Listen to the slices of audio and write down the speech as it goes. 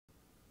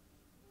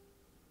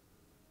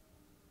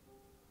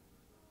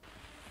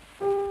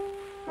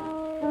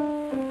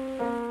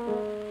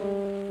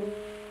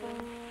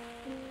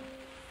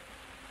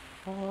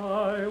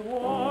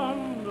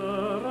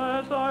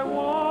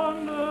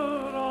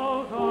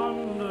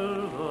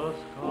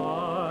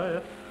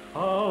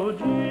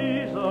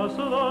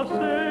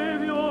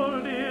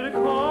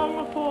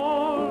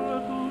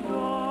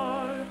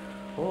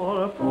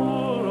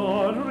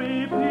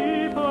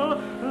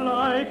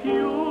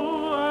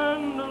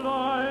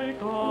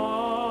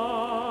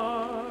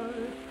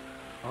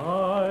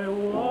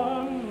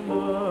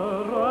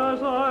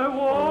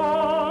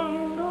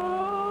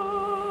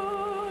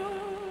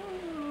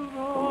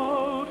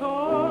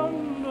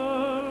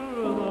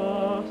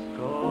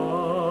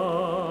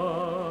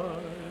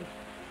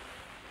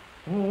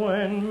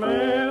When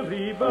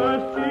Mary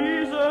birthed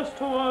Jesus,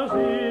 'twas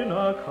in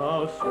a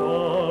cow's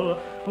stall,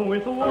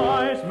 with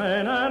wise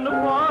men and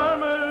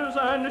farmers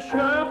and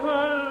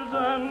shepherds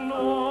and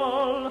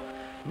all.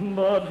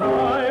 But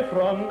high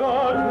from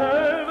God's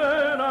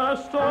heaven a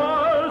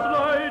star's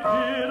light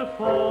did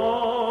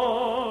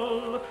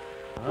fall,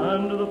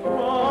 and the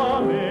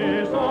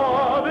promise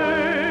of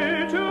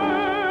age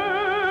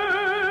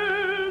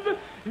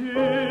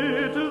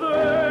it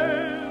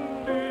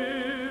then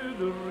did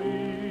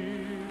recall.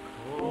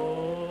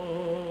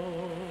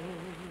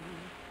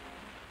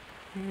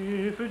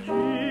 If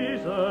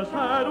Jesus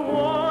had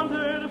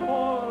wanted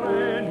for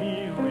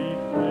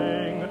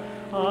anything,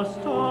 a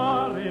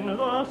star in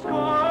the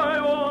sky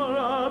or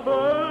a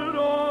bird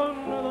on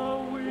the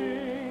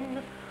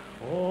wing,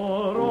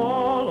 or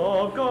all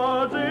of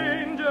God's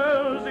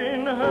angels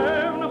in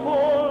heaven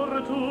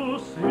for to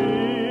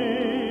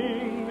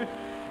sing,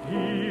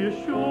 he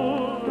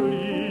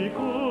surely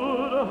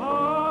could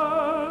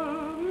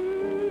have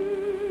it,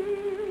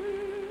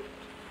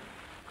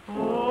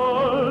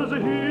 'cause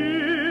he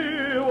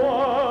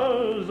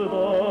was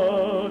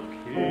the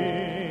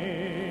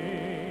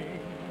King.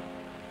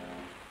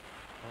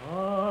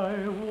 I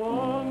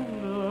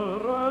wonder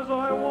as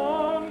I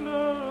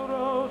wander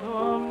out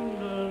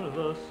under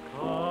the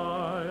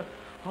sky,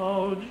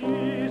 how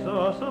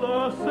Jesus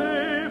the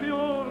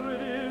Savior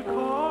did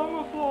come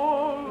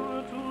for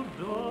to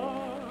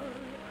die.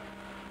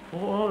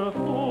 For